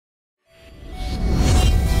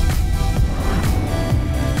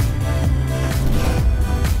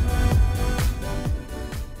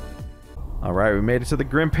Alright, we made it to the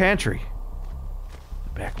Grim Pantry.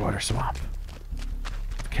 The backwater swamp.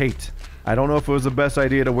 Kate. I don't know if it was the best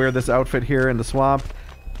idea to wear this outfit here in the swamp.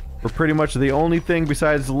 We're pretty much the only thing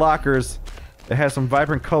besides the lockers that has some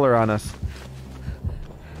vibrant color on us.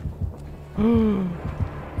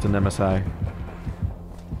 It's a Nemesis.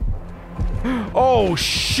 Oh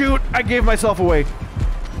shoot! I gave myself away.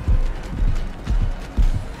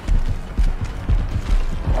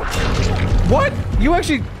 What? You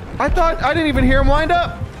actually... I thought... I didn't even hear him wind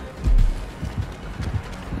up!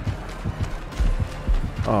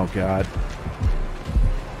 Oh, God.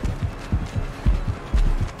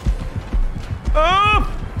 Oh!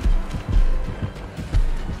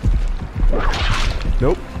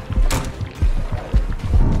 Nope.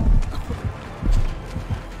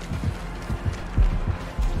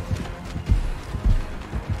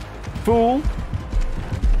 Fool.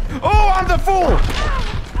 Oh, I'm the fool!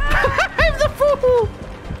 I'm the fool!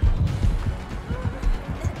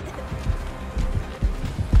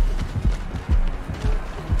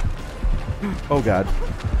 Oh God.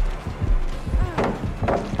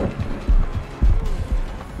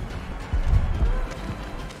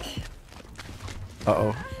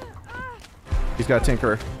 Uh-oh. He's got a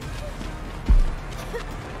Tinkerer.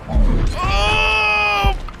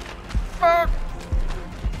 Oh! Fuck!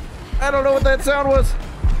 I don't know what that sound was.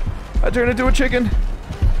 I turned into a chicken.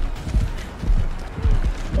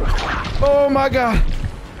 Oh my God.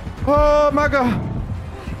 Oh my God.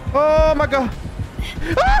 Oh my God.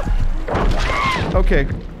 Ah! Okay.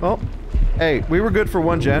 Well, hey, we were good for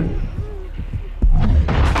one gen.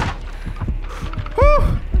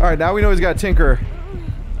 Whew. Alright, now we know he's got Tinkerer.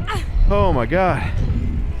 Oh my God.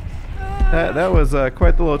 That was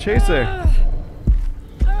quite the little chase there.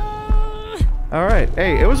 Alright.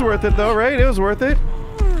 Hey, it was worth it though, right? It was worth it.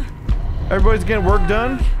 Everybody's getting work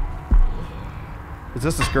done. Is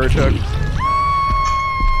this a Scourge Hook?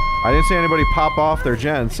 I didn't see anybody pop off their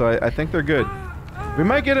gens, so I think they're good. We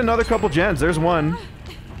might get another couple gens. There's one.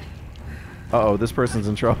 Uh-oh, this person's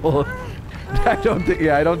in trouble. I don't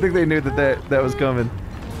think they knew that was coming.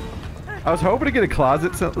 I was hoping to get a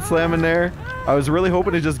closet slam in there. I was really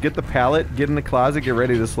hoping to just get the pallet, get in the closet, get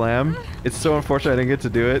ready to slam. It's so unfortunate I didn't get to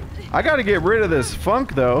do it. I gotta get rid of this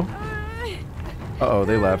funk, though. Uh-oh,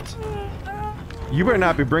 they left. You better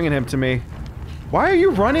not be bringing him to me. Why are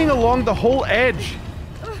you running along the whole edge?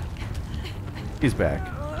 He's back.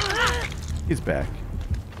 He's back.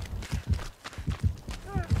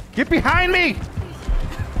 Get behind me!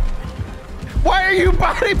 Why are you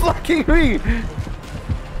body blocking me?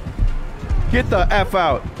 Get the F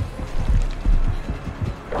out.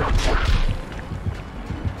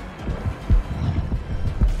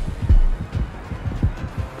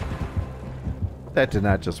 That did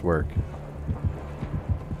not just work.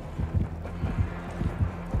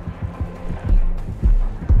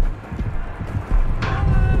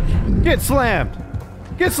 Get slammed!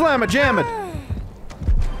 Get slamma-jammed!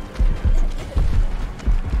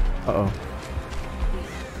 Uh-oh.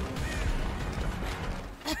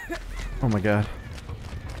 Oh my God.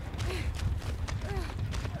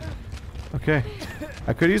 Okay.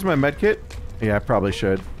 I could use my medkit. Yeah, I probably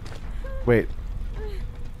should. Wait.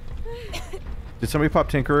 Did somebody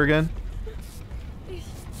pop Tinkerer again?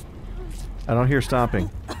 I don't hear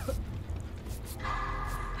stomping.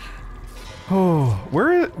 Oh,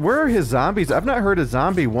 where are his zombies? I've not heard a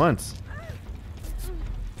zombie once.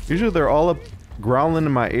 Usually they're all up growling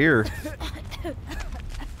in my ear.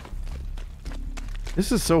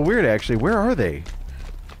 This is so weird, actually. Where are they?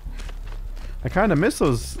 I kind of miss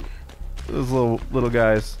those little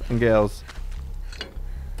guys and gals.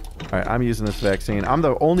 All right, I'm using this vaccine. I'm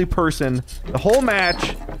the only person the whole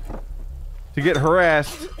match to get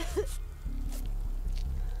harassed.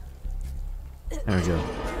 There we go.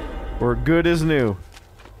 We're good as new.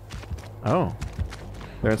 Oh,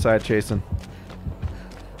 they're inside chasing.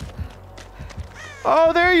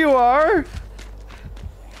 Oh, there you are.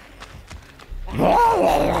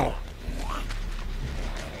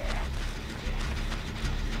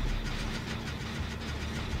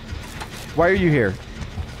 Why are you here?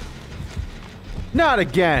 Not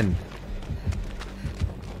again.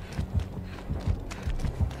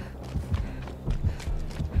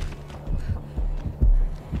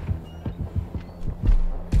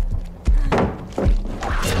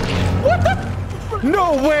 What the?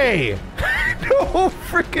 No way! No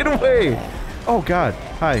freaking way! Oh God!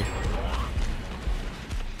 Hi.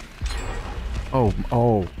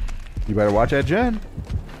 Oh. You better watch that gen.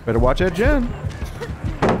 Better watch that gen.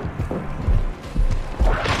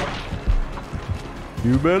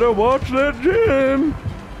 You better watch that gen.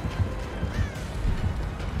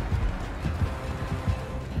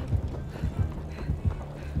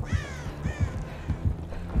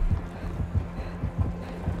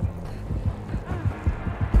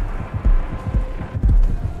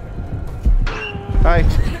 Hi.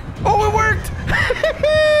 Oh, it worked!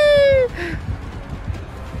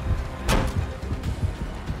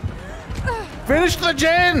 Finish the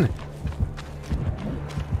gen!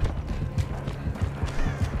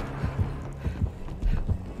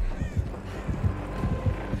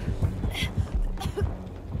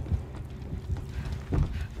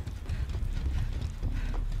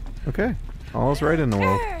 Okay, all's right in the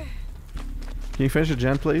world. Can you finish the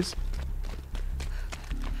gen, please?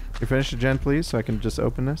 Can you finish the gen, please, so I can just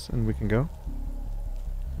open this and we can go?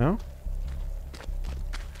 No?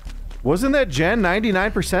 Wasn't that gen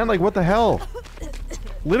 99%? Like, what the hell?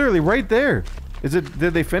 Literally right there. Is it?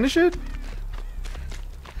 Did they finish it?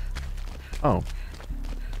 Oh.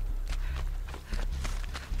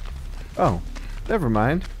 Oh. Never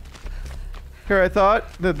mind. Here, I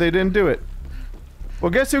thought that they didn't do it.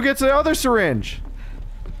 Well, guess who gets the other syringe?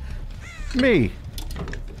 Me.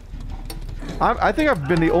 I think I've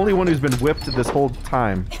been the only one who's been whipped this whole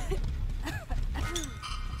time.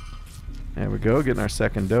 There we go, getting our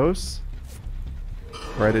second dose.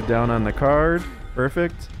 Write it down on the card.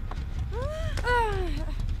 Perfect.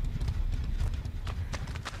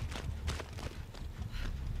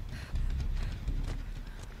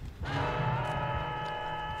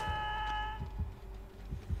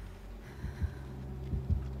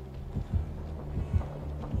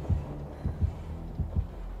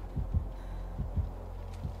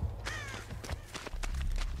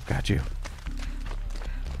 Got you.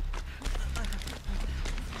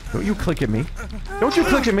 Don't you click at me. Don't you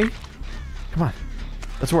click at me. Come on.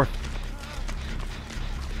 Let's work.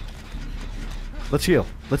 Let's heal.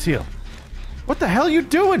 Let's heal. What the hell are you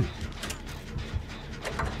doing?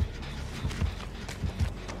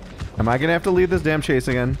 Am I gonna have to lead this damn chase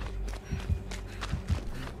again?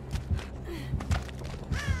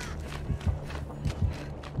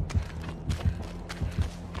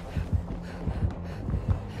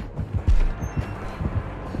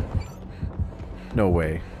 No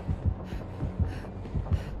way.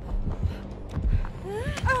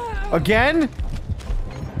 Again?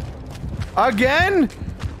 Again?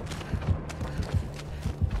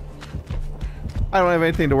 I don't have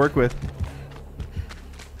anything to work with.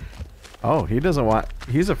 Oh, he doesn't want...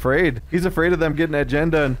 He's afraid. He's afraid of them getting that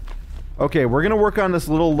gen done. Okay, we're gonna work on this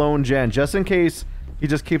little lone gen, just in case he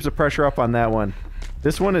just keeps the pressure up on that one.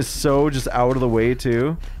 This one is so just out of the way,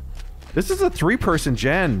 too. This is a 3-person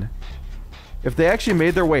gen. If they actually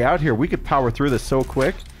made their way out here, we could power through this so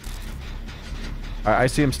quick. I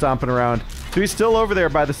see him stomping around. So he's still over there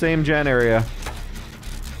by the same gen area.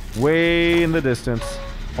 Way in the distance.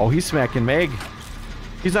 Oh, he's smacking Meg.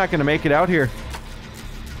 He's not gonna make it out here.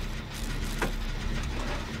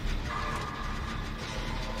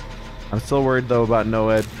 I'm still worried though about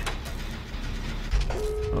Noed.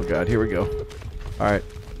 Oh god, here we go. Alright.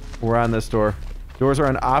 We're on this door. Doors are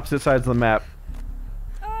on opposite sides of the map.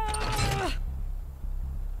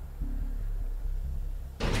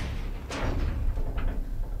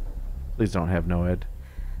 Please don't have Noed.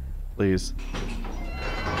 Please.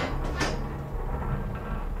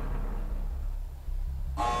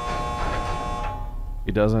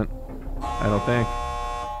 He doesn't. I don't think.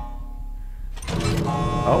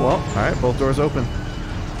 Oh well, alright, both doors open.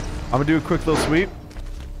 I'm gonna do a quick little sweep.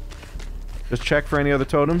 Just check for any other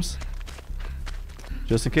totems.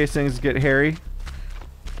 Just in case things get hairy.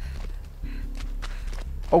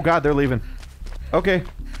 Oh god, they're leaving. Okay.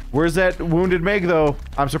 Where's that wounded Meg though?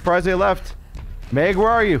 I'm surprised they left. Meg, where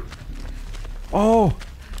are you? Oh!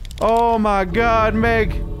 Oh my god,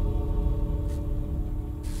 Meg!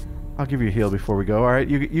 I'll give you a heal before we go, alright?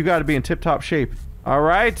 You gotta be in tip-top shape.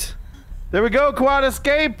 Alright! There we go, quad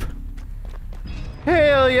escape!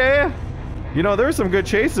 Hell yeah! You know, there were some good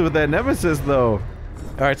chases with that Nemesis though.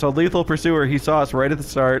 Alright, so Lethal Pursuer, he saw us right at the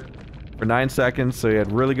start for 9 seconds, so he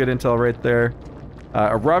had really good intel right there.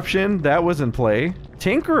 Eruption, that was in play.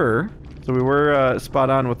 Tinkerer, so we were spot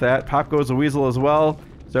on with that. Pop goes a weasel as well,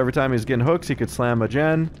 so every time he's getting hooks, he could slam a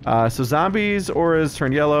gen. So zombies, auras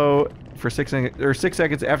turn yellow for 6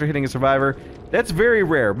 seconds after hitting a survivor. That's very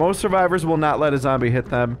rare. Most survivors will not let a zombie hit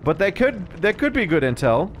them, but that could be good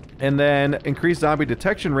intel. And then increase zombie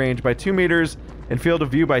detection range by 2 meters and field of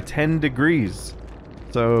view by 10 degrees.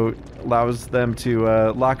 So allows them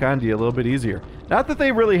to lock onto you a little bit easier. Not that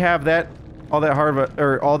they really have that all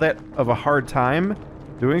that of a hard time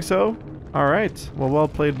doing so. All right. Well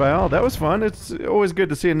played by all. That was fun. It's always good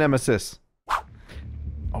to see a Nemesis.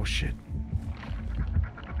 Oh shit.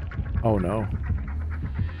 Oh no.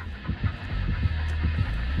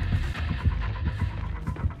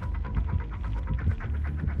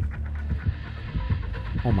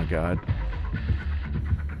 Oh my god.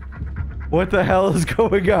 What the hell is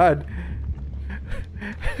going on?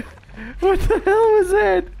 What the hell was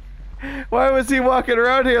that? Why was he walking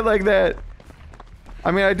around here like that?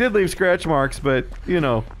 I mean, I did leave scratch marks, but, you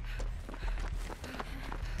know.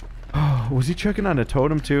 Oh, was he checking on a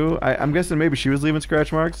totem too? I'm guessing maybe she was leaving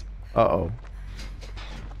scratch marks. Uh-oh.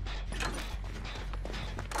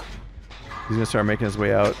 He's gonna start making his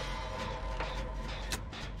way out.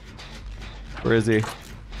 Where is he?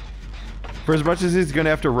 For as much as he's gonna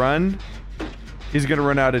have to run, he's gonna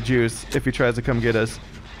run out of juice if he tries to come get us.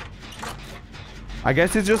 I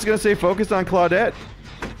guess he's just gonna stay focused on Claudette.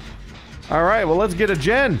 Alright, well let's get a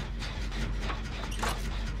gen.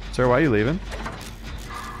 Sir, why are you leaving?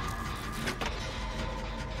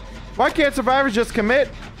 Why can't survivors just commit?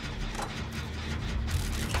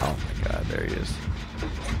 Oh my god, there he is.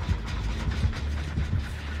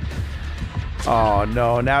 Oh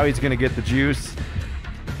no, now he's gonna get the juice.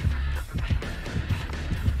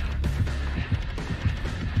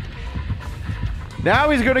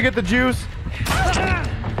 Now he's gonna get the juice.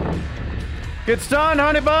 Get stunned,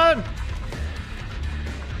 honey bun!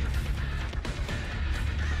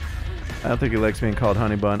 I don't think he likes being called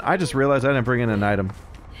honey bun. I just realized I didn't bring in an item.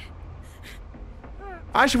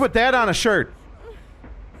 I should put that on a shirt.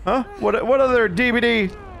 Huh? What other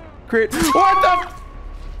DBD create? What the?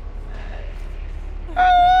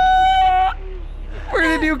 Ah! Where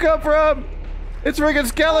did you come from? It's friggin'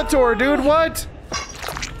 Skeletor, dude. What?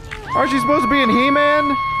 Aren't you supposed to be in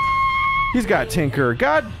He-Man? He's got Tinker.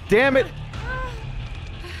 God damn it.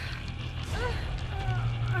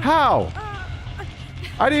 How?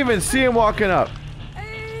 I didn't even see him walking up.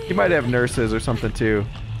 He might have nurses or something too.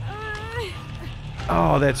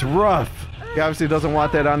 Oh, that's rough. He obviously doesn't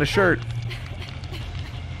want that on the shirt.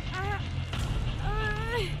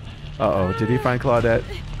 Uh-oh, did he find Claudette?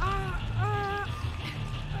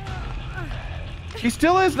 He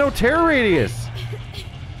still has no terror radius.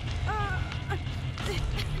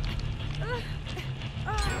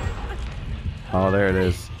 Oh, there it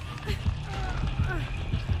is.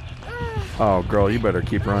 Oh, girl, you better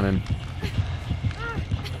keep running.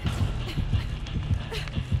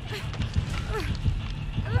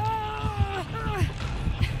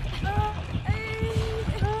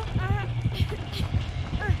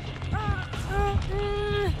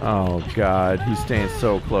 Oh, God, he's staying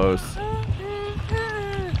so close.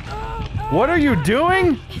 What are you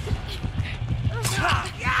doing?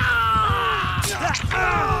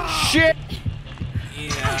 Shit!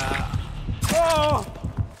 Yeah. Oh!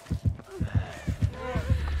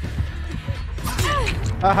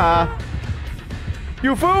 Haha.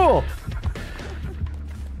 You fool!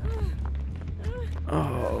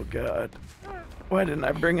 Oh, God. Why didn't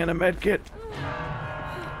I bring in a med kit?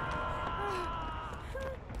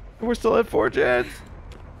 We're still at 4 gens.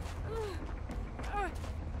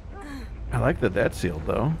 I like that that's sealed,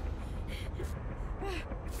 though.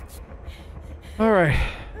 Alright.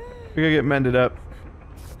 We gotta get mended up.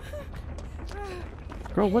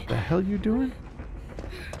 Girl, what the hell are you doing?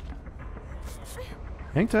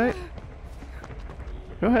 Hang tight.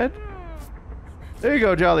 Go ahead. There you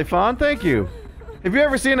go, Jolly Fawn. Thank you. Have you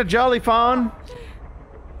ever seen a Jolly Fawn?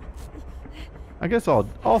 I guess all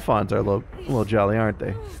fawns are a little jolly, aren't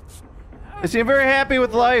they? They seem very happy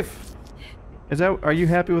with life. Are you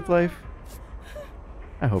happy with life?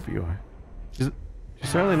 I hope you are. She's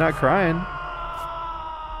certainly not crying.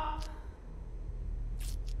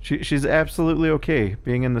 She's absolutely okay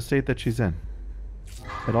being in the state that she's in.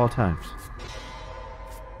 At all times.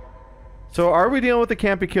 So are we dealing with the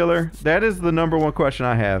campy killer? That is the #1 question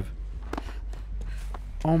I have.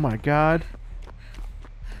 Oh my god.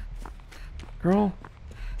 Girl.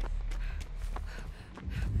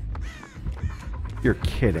 You're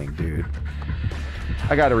kidding, dude.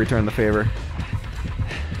 I gotta return the favor.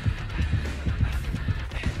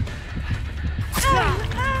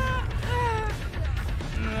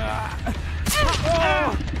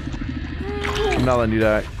 I'm not letting you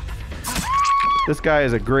die. This guy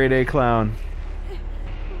is a grade A clown.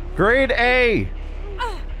 Grade A!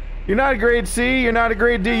 You're not a grade C, you're not a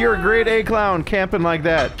grade D, you're a grade A clown camping like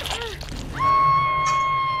that.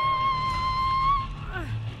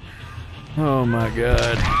 Oh my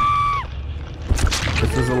god.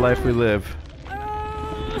 This is the life we live.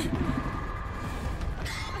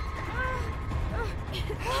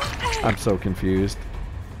 I'm so confused.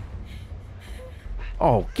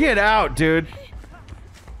 Oh, get out, dude!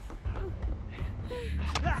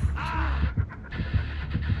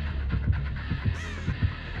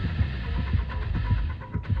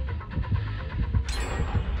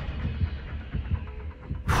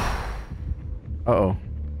 Uh-oh.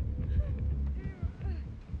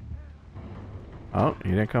 Oh,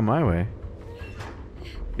 you didn't come my way.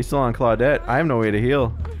 He's still on Claudette. I have no way to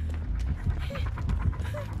heal.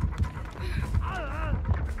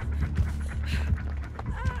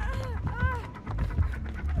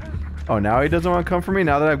 Oh, now he doesn't want to come for me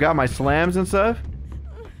now that I've got my slams and stuff?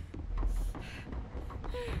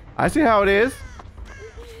 I see how it is.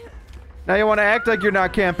 Now you want to act like you're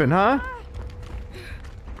not camping, huh?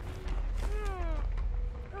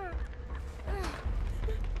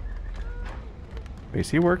 Wait, is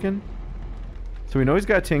he working? So we know he's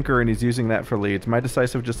got Tinker and he's using that for leads. My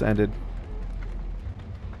decisive just ended.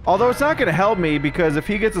 Although it's not going to help me because if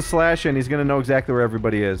he gets a slash in, he's going to know exactly where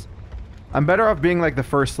everybody is. I'm better off being like the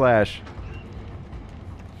first slash.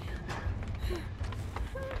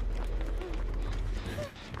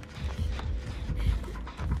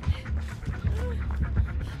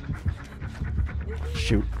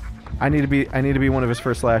 Shoot. I need to be one of his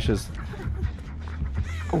first slashes.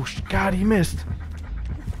 Oh God, he missed.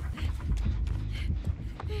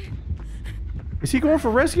 Is he going for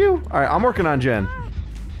rescue? Alright, I'm working on Jen.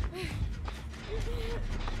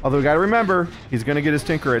 Although we gotta remember, he's gonna get his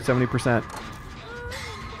Tinker at 70%.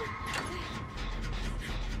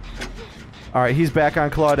 Alright, he's back on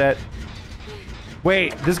Claudette.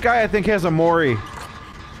 Wait, this guy I think has a Mori.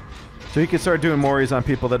 So he can start doing Moris on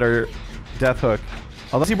people that are Death Hook.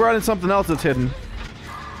 Unless he brought in something else that's hidden.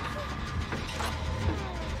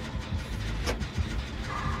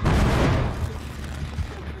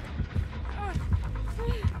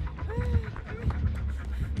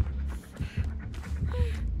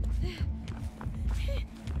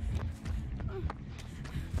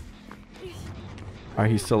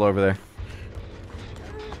 Alright, he's still over there.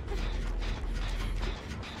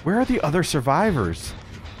 Where are the other survivors?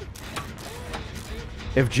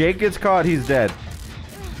 If Jake gets caught, he's dead.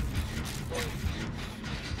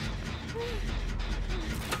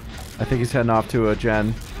 I think he's heading off to a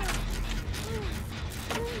Jen.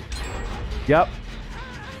 Yep.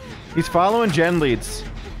 He's following Jen leads.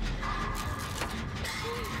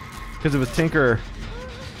 Because of his Tinker.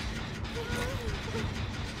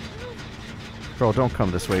 Girl, don't come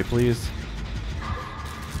this way, please.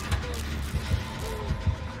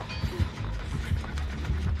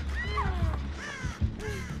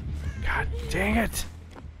 God dang it.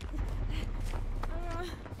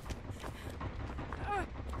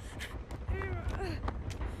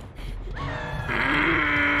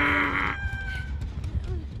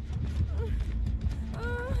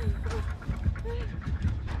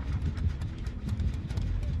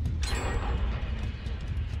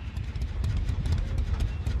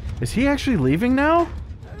 Is he actually leaving now?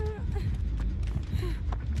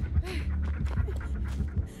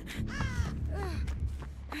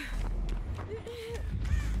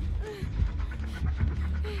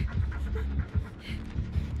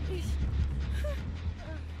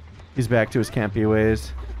 He's back to his campy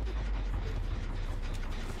ways.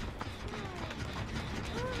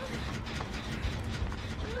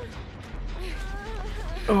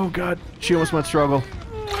 Oh God, she almost went struggle.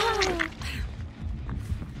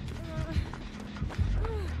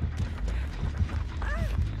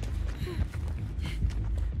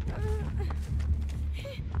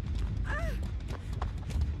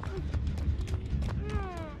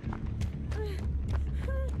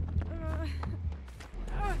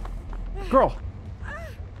 Girl,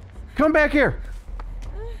 come back here.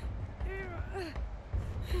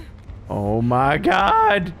 Oh my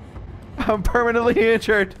God, I'm permanently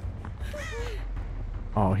injured.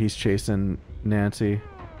 Oh, he's chasing Nancy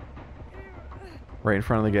right in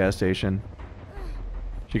front of the gas station.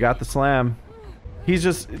 She got the slam.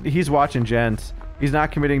 He's watching Jens. He's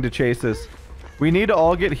not committing to chases. We need to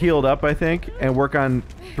all get healed up, I think, and work on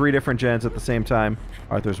 3 different gens at the same time.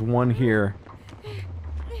 All right, there's one here.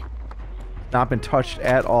 Not been touched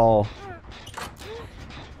at all.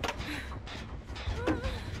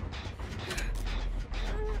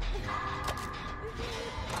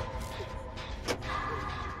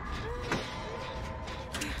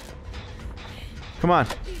 Come on.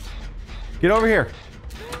 Get over here.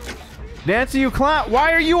 Nancy, you clown.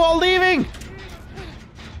 Why are you all leaving?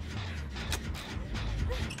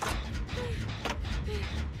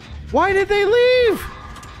 Why did they leave?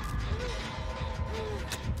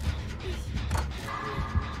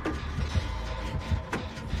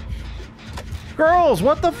 Girls,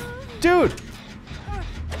 what the f- dude?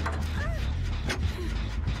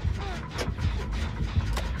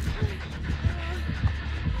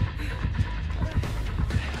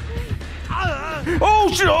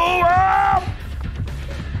 Oh shit! Oh, ah!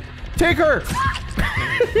 Take her!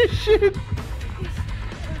 Shit!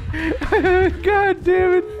 God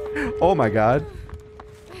damn it! Oh my God!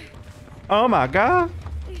 Oh my God!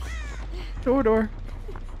 Door.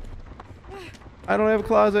 I don't have a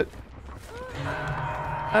closet.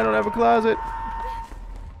 I don't have a closet.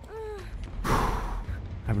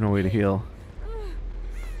 I have no way to heal.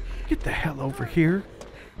 Get the hell over here.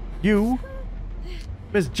 You.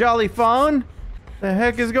 Miss Jolly Fawn. The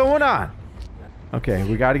heck is going on? Okay,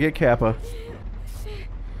 we gotta get Kappa.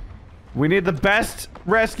 We need the best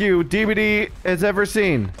rescue DBD has ever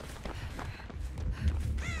seen.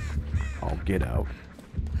 Oh, get out.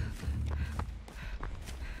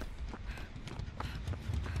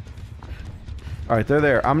 Alright, they're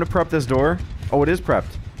there. I'm gonna prep this door. Oh, it is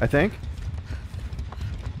prepped, I think.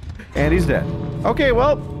 And he's dead. Okay,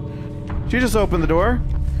 well, she just opened the door.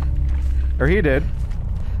 Or he did.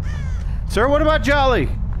 Sir, what about Jolly?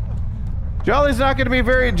 Jolly's not gonna be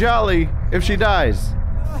very jolly if she dies.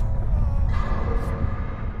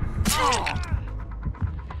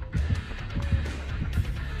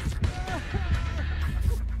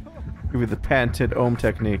 Give me the patented ohm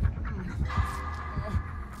technique.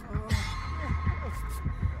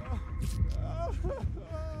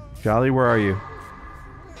 Jolly, where are you?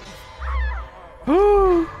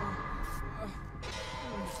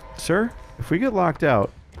 Sir, if we get locked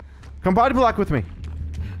out, come body block with me.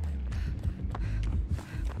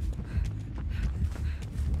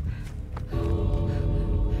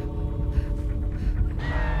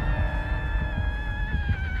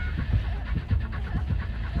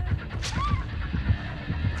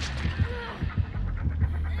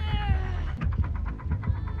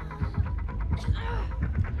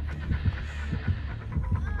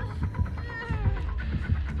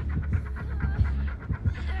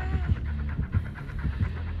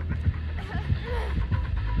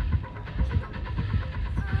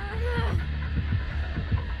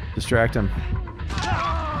 Distract him.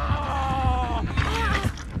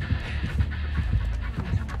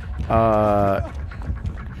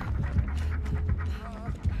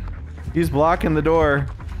 He's blocking the door.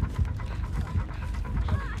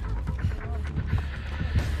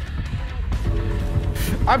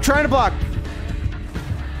 I'm trying to block.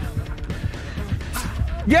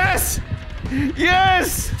 Yes!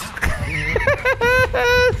 Yes!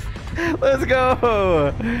 Let's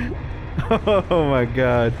go! Oh my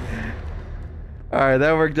god. Alright,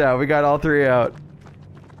 that worked out. We got all three out.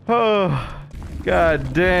 Oh,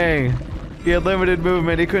 god dang. He had limited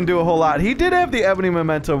movement. He couldn't do a whole lot. He did have the Ebony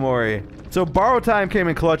Memento Mori. So Borrow Time came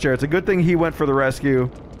in clutch here. It's a good thing he went for the rescue.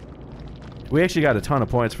 We actually got a ton of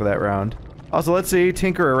points for that round. Also, let's see.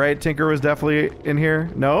 Tinkerer, right? Tinkerer was definitely in here.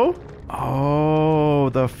 No? Oh,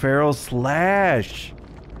 the Feral Slash.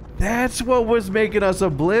 That's what was making us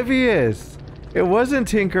oblivious. It wasn't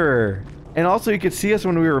Tinkerer. And also, you could see us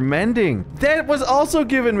when we were mending. That was also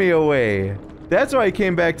giving me away. That's why I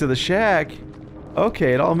came back to the shack.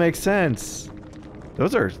 Okay, it all makes sense.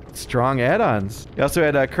 Those are strong add-ons. You also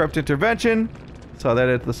had Corrupt Intervention. Saw that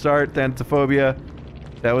at the start. Thanatophobia.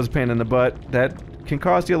 That was a pain in the butt. That can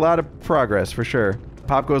cost you a lot of progress, for sure.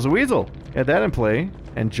 Pop Goes a Weasel. Had that in play.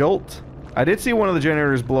 And Jolt. I did see one of the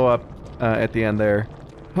generators blow up at the end there.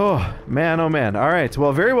 Oh man, oh man. Alright,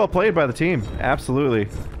 well, very well played by the team. Absolutely.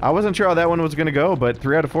 I wasn't sure how that one was gonna go, but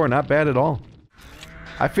 3 out of 4, not bad at all.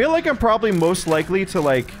 I feel like I'm probably most likely to,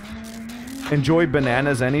 like, enjoy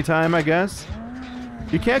bananas anytime, I guess.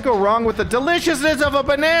 You can't go wrong with the deliciousness of a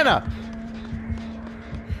banana!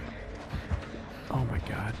 Oh my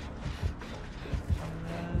god.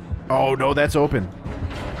 Oh no, that's open.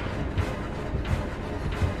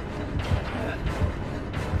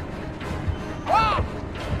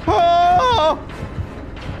 Oh!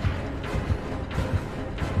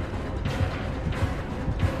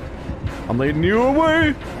 I'm leading you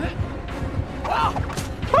away.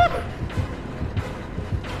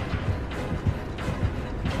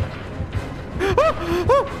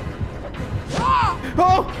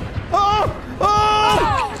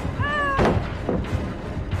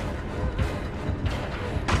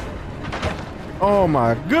 Oh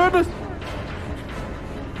my goodness.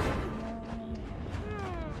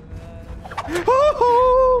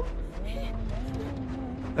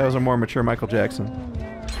 That was a more mature Michael Jackson.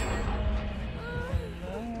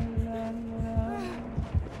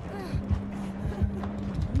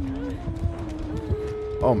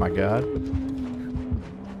 Oh my god.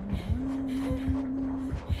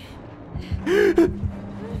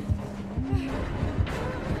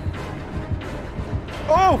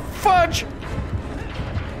 Oh, fudge!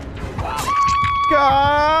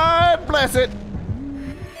 God bless it!